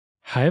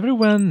Hi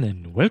everyone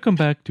and welcome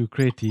back to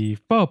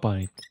Creative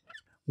PowerPoint.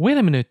 Wait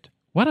a minute,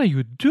 what are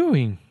you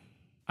doing?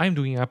 I'm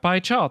doing a pie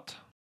chart.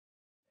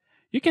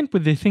 You can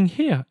put this thing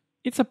here.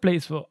 It's a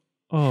place for...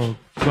 Oh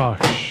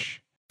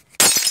gosh.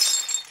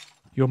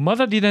 Your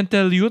mother didn't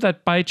tell you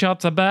that pie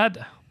charts are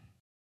bad?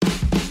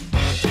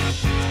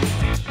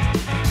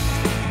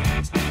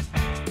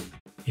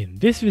 In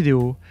this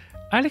video,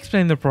 I'll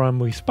explain the problem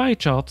with pie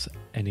charts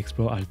and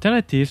explore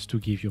alternatives to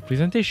give your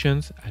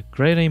presentations a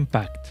greater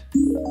impact.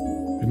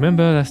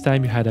 Remember last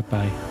time you had a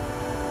pie?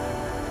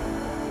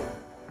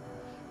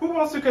 Who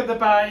wants to cut the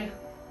pie?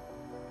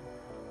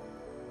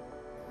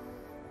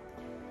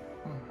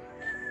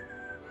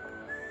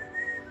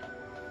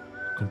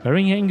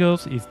 Comparing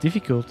angles is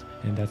difficult,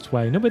 and that's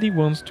why nobody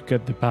wants to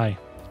cut the pie.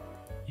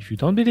 If you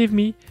don't believe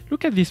me,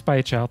 look at this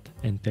pie chart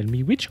and tell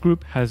me which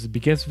group has the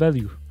biggest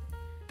value.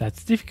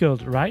 That's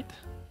difficult, right?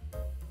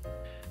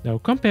 Now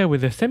compare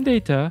with the same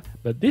data,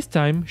 but this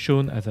time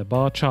shown as a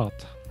bar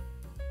chart.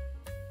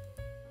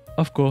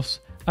 Of course,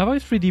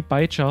 avoid 3D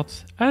pie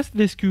charts as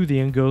they skew the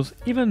angles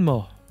even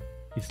more.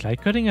 It's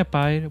like cutting a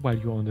pie while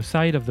you're on the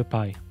side of the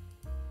pie.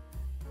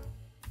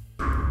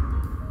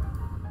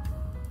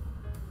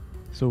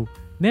 So,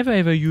 never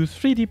ever use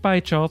 3D pie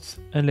charts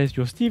unless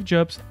you're Steve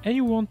Jobs and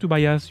you want to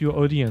bias your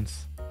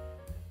audience.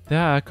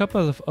 There are a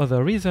couple of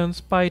other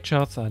reasons pie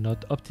charts are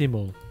not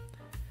optimal.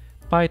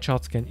 Pie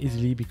charts can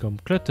easily become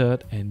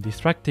cluttered and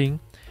distracting,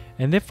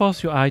 and they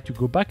force your eye to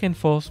go back and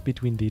forth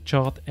between the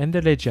chart and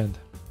the legend.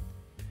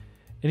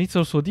 And it's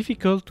also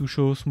difficult to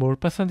show small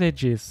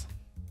percentages.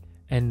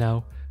 And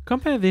now,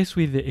 compare this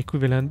with the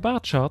equivalent bar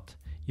chart.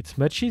 It's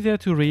much easier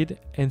to read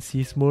and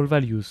see small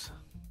values.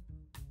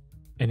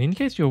 And in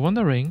case you're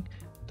wondering,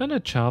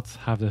 donut charts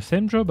have the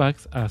same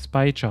drawbacks as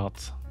pie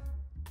charts.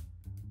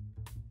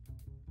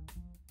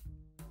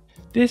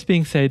 This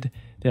being said,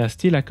 there are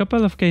still a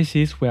couple of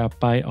cases where a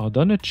pie or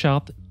donut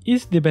chart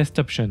is the best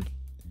option.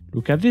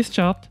 Look at this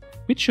chart,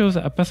 which shows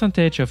a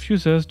percentage of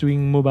users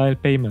doing mobile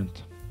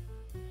payment.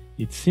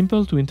 It's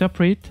simple to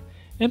interpret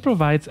and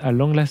provides a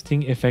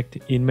long-lasting effect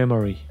in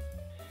memory.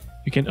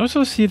 You can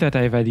also see that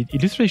I've added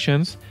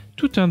illustrations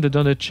to turn the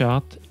donut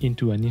chart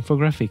into an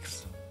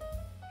infographics.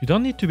 You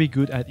don't need to be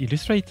good at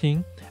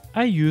illustrating.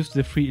 I used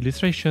the free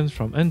illustrations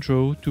from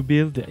Undraw to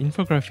build the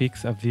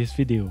infographics of this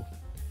video.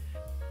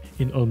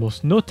 In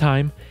almost no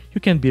time,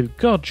 you can build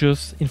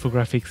gorgeous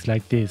infographics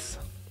like this.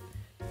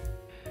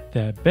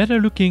 They're better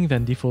looking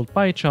than default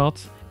pie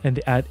charts and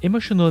they add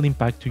emotional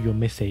impact to your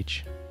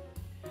message.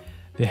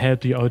 They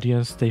help the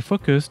audience stay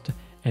focused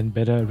and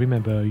better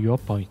remember your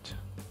point.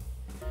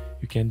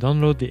 You can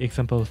download the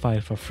example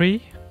file for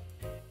free.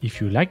 If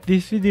you liked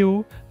this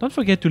video, don't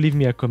forget to leave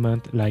me a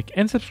comment, like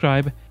and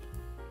subscribe.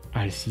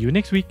 I'll see you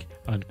next week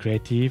on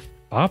Creative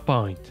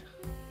PowerPoint.